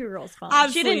don't go through a girl's phone.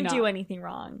 Absolutely She didn't not. do anything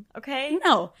wrong. Okay?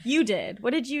 No. You did.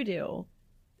 What did you do?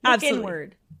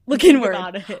 Absolutely. Look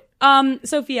inward.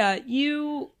 Sophia,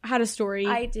 you had a story.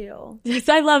 I do. Yes,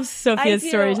 I love Sophia's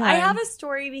story time. I have a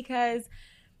story because,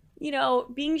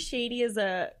 being shady is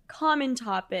a common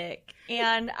topic.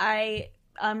 And I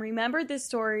remembered this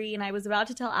story and I was about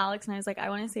to tell Alex and I was like, I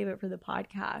want to save it for the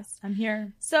podcast. I'm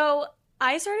here. So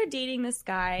I started dating this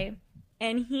guy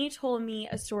and he told me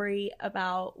a story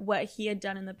about what he had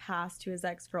done in the past to his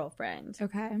ex-girlfriend.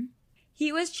 Okay.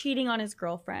 He was cheating on his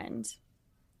girlfriend.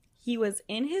 He was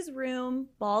in his room,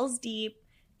 balls deep,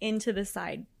 into the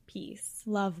side piece.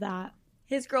 Love that.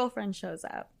 His girlfriend shows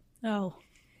up. Oh.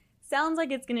 Sounds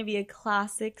like it's going to be a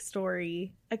classic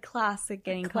story. A classic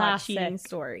getting caught cheating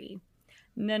story.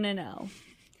 No.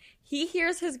 He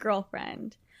hears his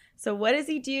girlfriend. So what does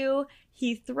he do?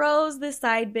 He throws the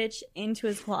side bitch into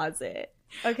his closet.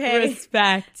 Okay?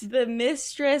 Respect. The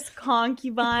mistress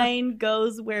concubine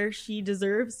goes where she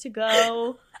deserves to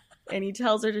go. And he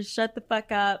tells her to shut the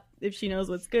fuck up if she knows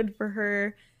what's good for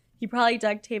her. He probably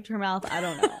duct taped her mouth. I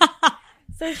don't know.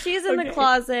 So she's in the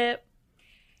closet.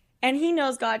 And he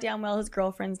knows goddamn well his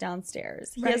girlfriend's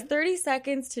downstairs. He has 30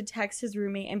 seconds to text his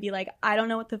roommate and be like, I don't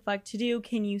know what the fuck to do.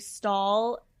 Can you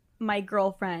stall my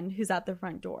girlfriend who's at the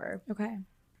front door? Okay.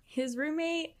 His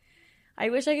roommate, I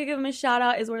wish I could give him a shout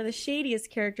out, is one of the shadiest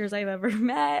characters I've ever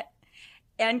met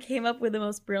and came up with the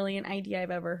most brilliant idea I've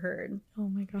ever heard. Oh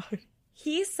my God.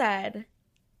 He said,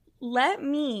 let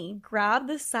me grab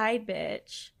the side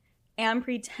bitch and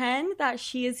pretend that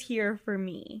she is here for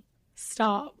me.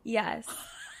 Stop. Yes.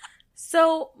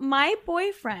 So my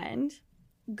boyfriend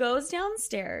goes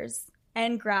downstairs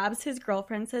and grabs his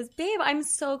girlfriend and says, babe, I'm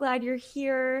so glad you're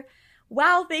here.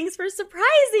 Wow, thanks for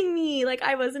surprising me. Like,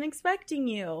 I wasn't expecting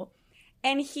you.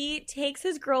 And he takes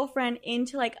his girlfriend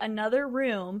into, like, another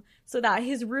room so that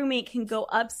his roommate can go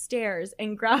upstairs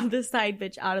and grab the side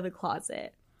bitch out of the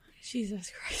closet.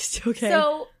 Jesus Christ. Okay.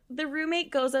 So the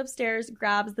roommate goes upstairs,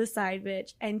 grabs the side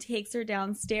bitch, and takes her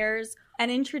downstairs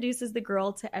and introduces the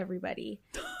girl to everybody.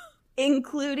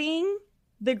 Including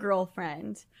the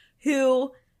girlfriend,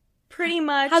 who pretty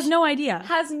much has no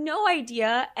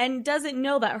idea and doesn't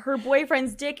know that her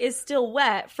boyfriend's dick is still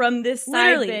wet from this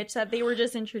side bitch that they were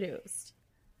just introduced.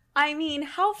 I mean,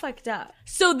 how fucked up?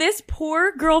 So this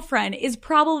poor girlfriend is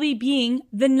probably being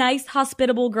the nice,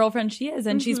 hospitable girlfriend she is.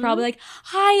 And she's probably like,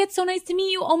 hi, it's so nice to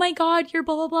meet you. Oh my God, you're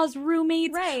blah, blah, blah's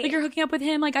roommates. Right. Like, you're hooking up with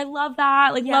him. Like, I love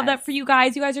that. Like, love that for you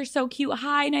guys. You guys are so cute.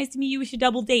 Hi, nice to meet you. We should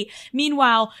double date.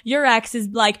 Meanwhile, your ex is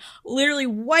like literally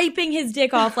wiping his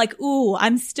dick off like, ooh,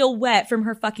 I'm still wet from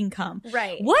her fucking cum.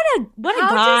 Right. What a guy.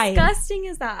 How disgusting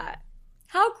is that?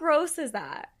 How gross is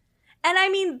that? And I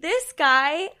mean, this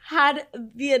guy had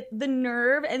the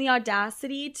nerve and the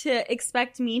audacity to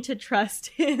expect me to trust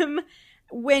him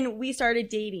when we started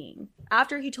dating.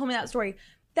 After he told me that story.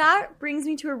 That brings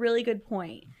me to a really good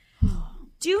point.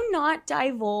 do not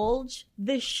divulge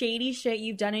the shady shit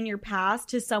you've done in your past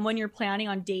to someone you're planning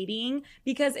on dating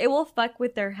because it will fuck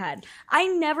with their head. I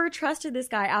never trusted this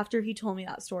guy after he told me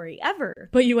that story, ever.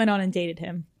 But you went on and dated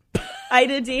him. I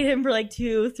did date him for like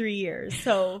 2-3 years.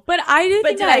 So, but I did.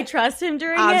 But did I trust him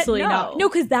during absolutely it? Absolutely no. No,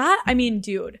 because that, I mean,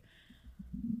 dude.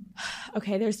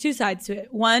 Okay, there's two sides to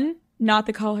it. One, not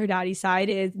the call her daddy side,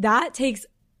 is that takes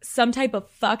some type of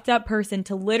fucked up person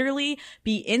to literally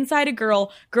be inside a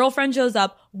girlfriend shows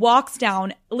up, walks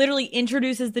down, literally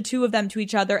introduces the two of them to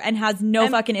each other and has no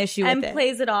fucking issue with it. And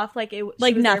plays it off like it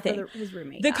like was nothing. There for his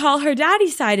roommate. The call her daddy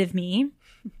side of me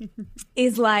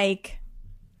is like,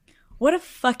 what a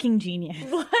fucking genius.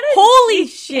 Holy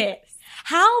shit.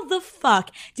 How the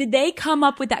fuck did they come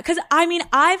up with that? Because, I mean,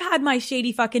 I've had my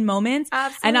shady fucking moments.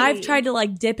 Absolutely. And I've tried to,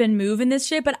 like, dip and move in this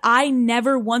shit, but I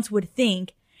never once would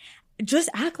think, just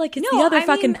act like it's the other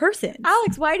fucking person.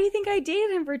 Alex, why do you think I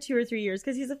dated him for 2 or 3 years?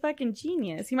 Because he's a fucking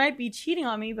genius. He might be cheating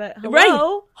on me, but hello?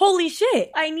 Right. Holy shit.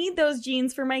 I need those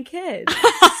genes for my kids.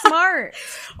 Smart.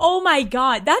 Oh my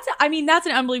God. That's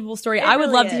an unbelievable story. I would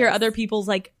love to hear other people's,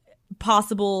 like,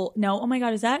 possible, oh my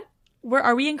God,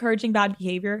 are we encouraging bad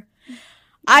behavior?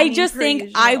 I just think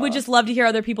usual. I would just love to hear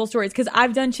other people's stories because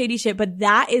I've done shady shit, but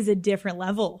that is a different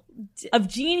level of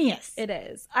genius. It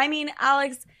is. I mean,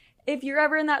 Alex, if you're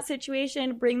ever in that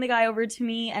situation, bring the guy over to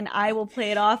me and I will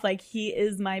play it off like he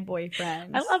is my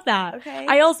boyfriend. I love that. Okay.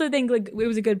 I also think like it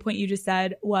was a good point you just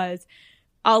said was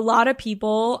a lot of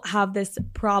people have this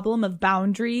problem of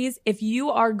boundaries. If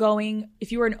you are an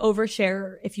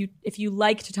oversharer, if you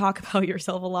like to talk about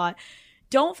yourself a lot,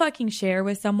 don't fucking share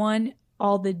with someone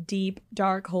all the deep,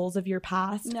 dark holes of your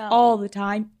past all the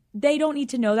time. They don't need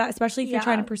to know that, especially if you're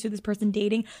trying to pursue this person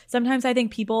dating. Sometimes I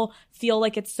think people feel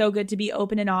like it's so good to be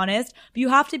open and honest, but you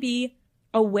have to be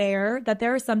aware that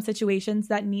there are some situations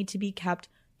that need to be kept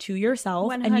to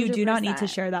yourself 100%. And you do not need to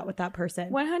share that with that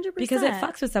person 100% because it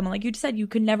fucks with someone. Like you said, you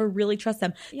could never really trust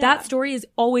them. That story is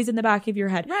always in the back of your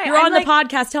head. Right. You're on the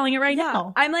podcast telling it right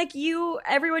now. I'm like,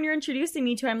 everyone you're introducing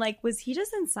me to, I'm like, was he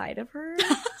just inside of her?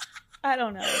 I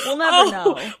don't know. We'll never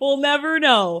know. We'll never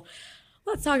know.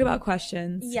 Let's talk about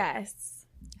questions. Yes.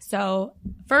 So,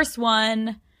 first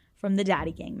one from the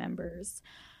Daddy Gang members.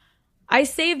 I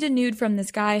saved a nude from this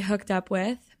guy I hooked up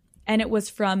with, and it was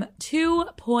from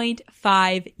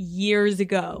 2.5 years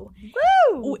ago.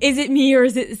 Woo! Is it me or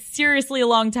is it seriously a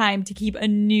long time to keep a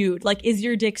nude? Like, is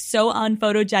your dick so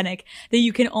unphotogenic that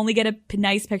you can only get a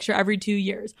nice picture every 2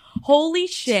 years? Holy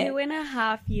shit.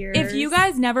 2.5 years. If you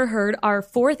guys never heard our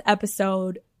 4th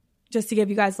episode, just to give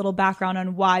you guys a little background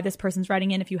on why this person's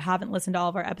writing in, if you haven't listened to all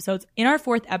of our episodes, in our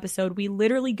 4th episode, we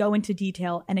literally go into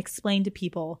detail and explain to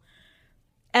people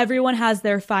everyone has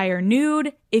their fire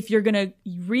nude. If you're going to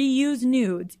reuse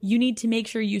nudes, you need to make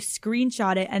sure you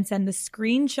screenshot it and send the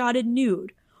screenshotted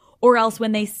nude. Or else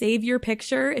when they save your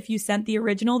picture, if you sent the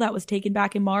original that was taken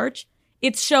back in March,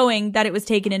 it's showing that it was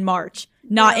taken in March,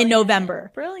 not in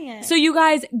November. Brilliant. So you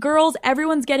guys, girls,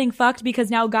 everyone's getting fucked because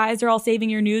now guys are all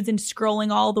saving your nudes and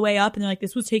scrolling all the way up and they're like,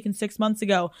 this was taken 6 months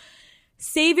ago.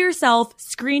 Save yourself,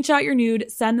 screenshot your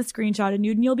nude, send the screenshot of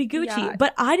nude, and you'll be Gucci. Yeah.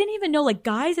 But I didn't even know, like,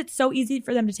 guys, it's so easy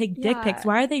for them to take dick pics.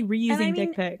 Why are they reusing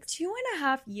dick pics?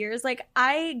 2.5 years, like,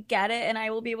 I get it, and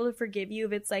I will be able to forgive you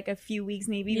if it's, like, a few weeks,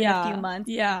 maybe even a few months.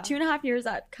 Yeah. 2.5 years,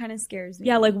 that kind of scares me.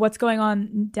 Yeah, like, what's going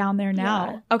on down there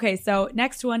now? Yeah. Okay, so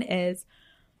next one is,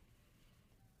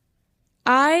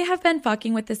 I have been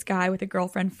fucking with this guy with a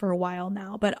girlfriend for a while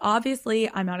now, but obviously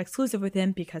I'm not exclusive with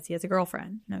him because he has a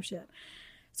girlfriend. No shit.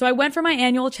 So I went for my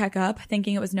annual checkup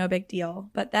thinking it was no big deal,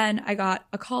 but then I got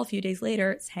a call a few days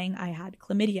later saying I had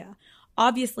chlamydia.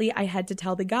 Obviously, I had to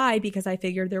tell the guy because I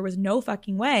figured there was no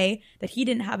fucking way that he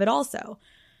didn't have it also.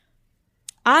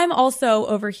 I'm also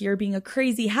over here being a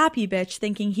crazy happy bitch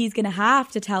thinking he's going to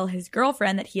have to tell his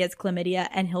girlfriend that he has chlamydia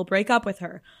and he'll break up with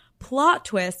her. Plot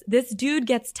twist, this dude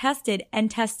gets tested and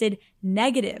tested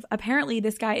negative. Apparently,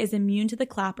 this guy is immune to the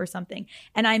clap or something,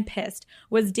 and I'm pissed.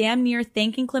 Was damn near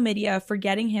thanking chlamydia for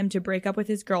getting him to break up with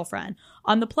his girlfriend.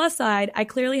 On the plus side, I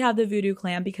clearly have the voodoo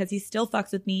clan because he still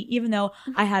fucks with me even though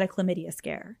I had a chlamydia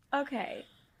scare. Okay.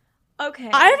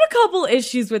 I have a couple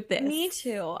issues with this. Me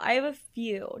too. I have a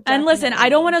few. Definitely. And listen, I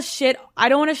don't want to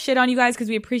shit on you guys because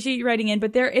we appreciate you writing in,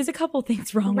 but there is a couple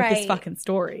things wrong with this fucking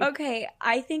story. Okay.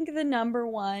 I think the number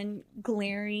one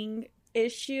glaring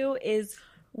issue is,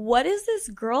 what does this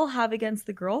girl have against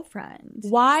the girlfriend?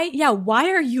 Why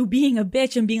are you being a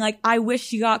bitch and being like, I wish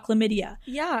she got chlamydia?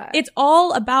 Yeah. It's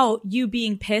all about you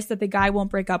being pissed that the guy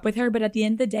won't break up with her. But at the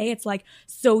end of the day, it's like,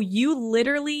 so you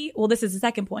literally, well, this is the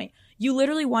second point. You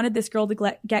literally wanted this girl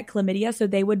to get chlamydia so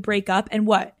they would break up, and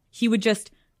what? He would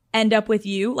just end up with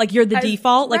you. Like you're the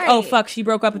default. Like, oh fuck, she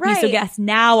broke up with me, so guess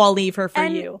now I'll leave her for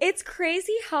you. It's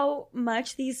crazy how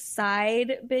much these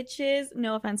side bitches,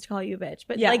 no offense to call you a bitch,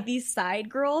 but like these side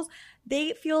girls,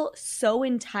 they feel so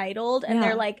entitled and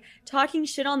they're like talking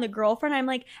shit on the girlfriend. I'm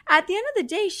like, at the end of the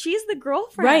day, she's the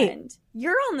girlfriend. Right.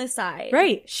 You're on the side.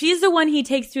 Right. She's the one he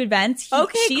takes to events. She's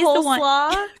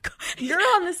coleslaw. The one. You're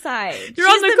on the side. She's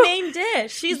the main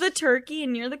dish. She's the turkey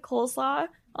and you're the coleslaw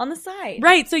on the side.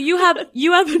 Right. So you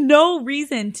have no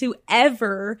reason to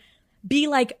ever be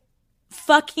like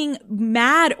fucking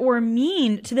mad or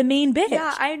mean to the main bitch.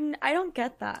 Yeah, I don't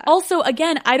get that. Also,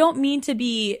 again, I don't mean to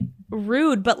be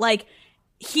rude, but like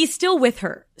he's still with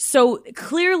her. So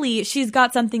clearly she's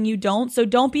got something you don't. So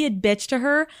don't be a bitch to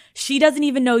her. She doesn't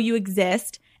even know you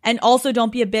exist. And also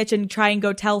don't be a bitch and try and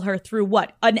go tell her through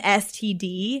what? An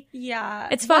STD? Yeah.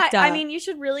 It's fucked up. I mean, you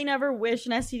should really never wish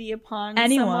an STD upon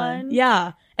someone.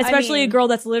 Yeah. Especially a girl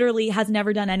that's literally has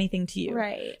never done anything to you.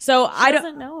 Right. So she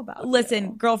doesn't know about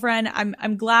Listen, girlfriend,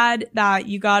 I'm glad that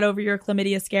you got over your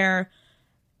chlamydia scare.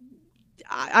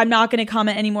 I'm not going to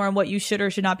comment anymore on what you should or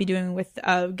should not be doing with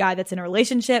a guy that's in a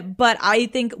relationship. But I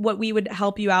think what we would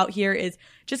help you out here is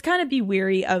just kind of be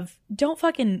weary of, don't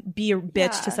fucking be a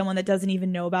bitch to someone that doesn't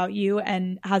even know about you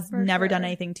and has never done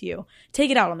anything to you.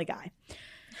 Take it out on the guy.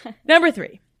 Number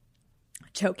 3,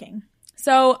 choking.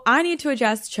 So I need to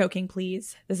address choking,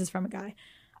 please. This is from a guy.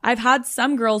 I've had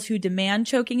some girls who demand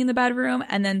choking in the bedroom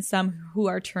and then some who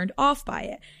are turned off by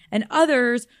it and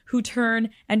others who turn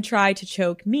and try to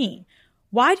choke me.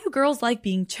 Why do girls like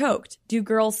being choked? Do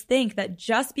girls think that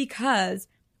just because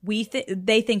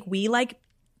they think we like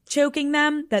choking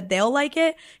them, that they'll like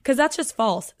it? Because that's just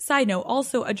false. Side note,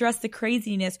 also address the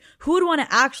craziness. Who would want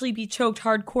to actually be choked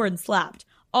hardcore and slapped?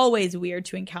 Always weird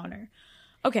to encounter.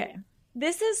 Okay.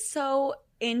 This is so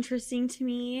interesting to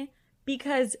me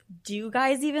because do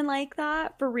guys even like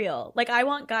that? For real. Like, I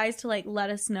want guys to like let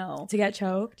us know. To get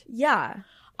choked? Yeah.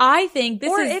 I think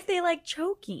or if they like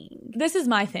choking. This is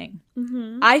my thing.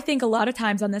 Mm-hmm. I think a lot of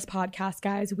times on this podcast,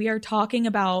 guys, we are talking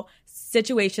about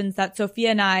situations that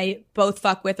Sofia and I both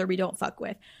fuck with or we don't fuck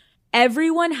with.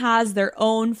 Everyone has their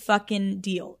own fucking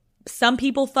deal. Some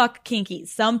people fuck kinky.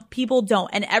 Some people don't.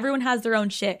 And everyone has their own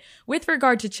shit. With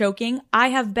regard to choking, I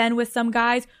have been with some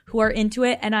guys who are into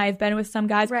it and I have been with some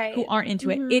guys who aren't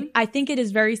into it. I think it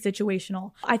is very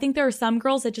situational. I think there are some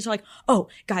girls that just are like, oh,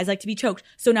 guys like to be choked,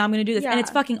 so now I'm going to do this. And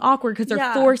it's fucking awkward because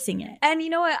they're forcing it. And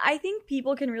you know what? I think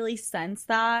people can really sense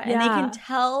that. And they can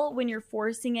tell when you're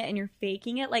forcing it and you're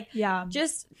faking it. Like,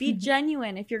 just be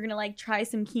genuine if you're going to like try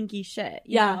some kinky shit.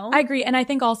 You know? I agree. And I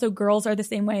think also girls are the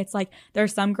same way. It's like there are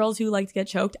some girls who like to get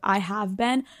choked. I have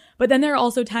been. But then there are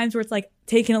also times where it's like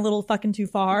taken a little fucking too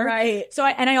far. Right. So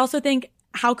I also think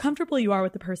how comfortable you are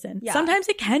with the person. Yeah. Sometimes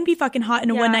it can be fucking hot in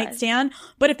a one night stand,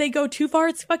 but if they go too far,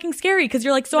 it's fucking scary because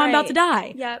you're like, so I'm about to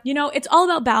die. Yep. You know, it's all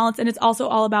about balance and it's also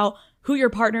all about who your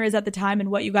partner is at the time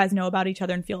and what you guys know about each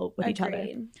other and feel with each other.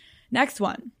 Next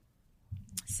one.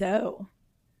 So,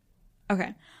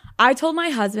 okay. I told my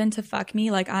husband to fuck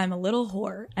me like I'm a little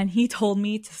whore, and he told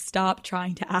me to stop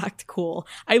trying to act cool.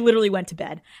 I literally went to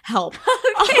bed. Help.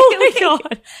 Oh my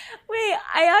God. Wait,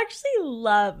 I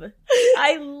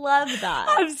love that.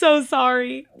 I'm so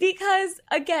sorry. Because,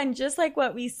 again, just like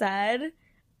what we said,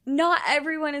 not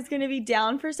everyone is going to be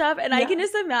down for stuff. And I can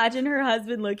just imagine her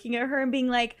husband looking at her and being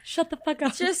like, shut the fuck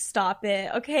up. Just stop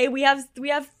it. Okay. We have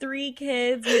 3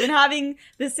 kids. We've been having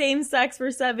the same sex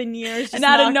for 7 years. Just and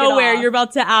out of nowhere, you're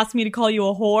about to ask me to call you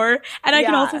a whore. And I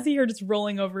can also see her just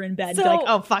rolling over in bed. So, like,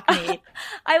 oh, fuck me.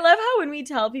 I love how when we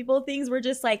tell people things, we're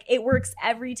just like, it works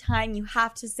every time. You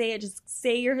have to say it. Just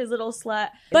say you're his little slut.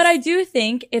 But I do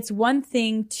think it's one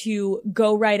thing to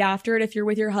go right after it if you're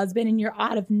with your husband and you're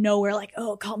out of nowhere like,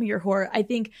 oh, call me your whore. I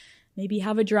think maybe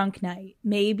have a drunk night,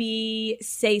 maybe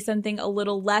say something a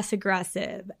little less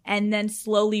aggressive and then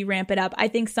slowly ramp it up. I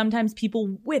think sometimes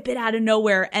people whip it out of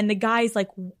nowhere and the guy's like,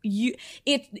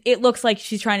 it looks like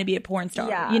she's trying to be a porn star.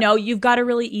 Yeah. You know, you've got to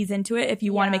really ease into it if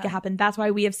you want to make it happen. That's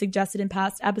why we have suggested in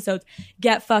past episodes,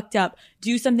 get fucked up,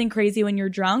 do something crazy when you're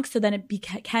drunk so then it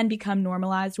can become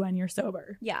normalized when you're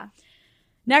sober. Yeah.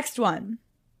 Next one.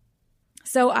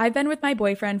 So I've been with my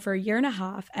boyfriend for 1.5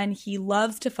 years and he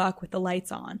loves to fuck with the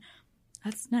lights on.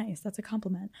 That's nice. That's a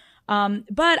compliment.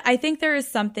 But I think there is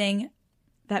something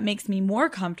that makes me more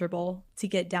comfortable to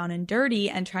get down and dirty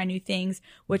and try new things,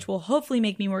 which will hopefully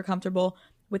make me more comfortable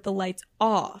with the lights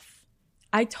off.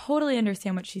 I totally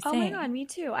understand what she's saying. Oh my God, me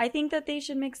too. I think that they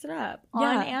should mix it up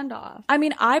on and off. I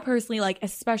mean, I personally like,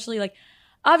 especially like,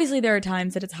 obviously there are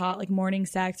times that it's hot, like morning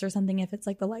sex or something if it's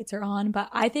like the lights are on, but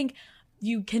I think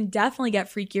you can definitely get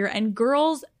freakier and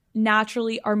girls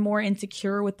naturally are more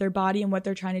insecure with their body and what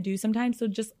they're trying to do sometimes. So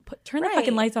just turn the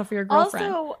fucking lights off for your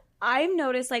girlfriend. Also, I've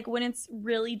noticed like when it's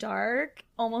really dark,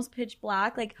 almost pitch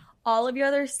black, like all of your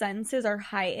other senses are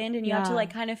heightened and you have to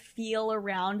like kind of feel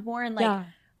around more and like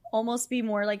almost be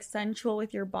more like sensual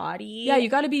with your body. Yeah, you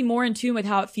got to be more in tune with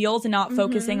how it feels and not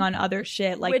focusing on other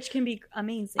shit. Like, which can be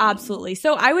amazing. Absolutely.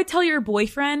 So I would tell your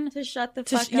boyfriend to shut the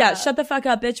fuck up. Yeah, shut the fuck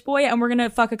up, bitch boy. And we're going to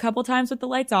fuck a couple times with the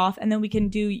lights off. And then we can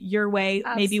do your way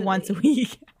maybe once a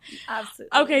week.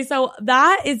 Absolutely. Okay, so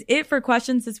that is it for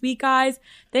questions this week, guys.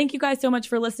 Thank you guys so much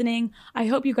for listening. I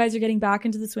hope you guys are getting back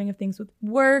into the swing of things with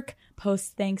work,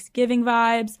 post-Thanksgiving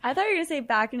vibes. I thought you were going to say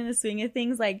back into the swing of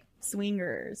things like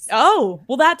swingers. Oh,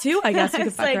 well, that too, I guess you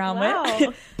could fuck around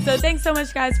with. So thanks so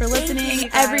much, guys, for listening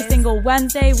every single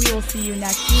Wednesday. We will see you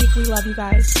next week. We love you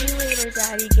guys. See you later,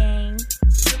 Daddy Gang.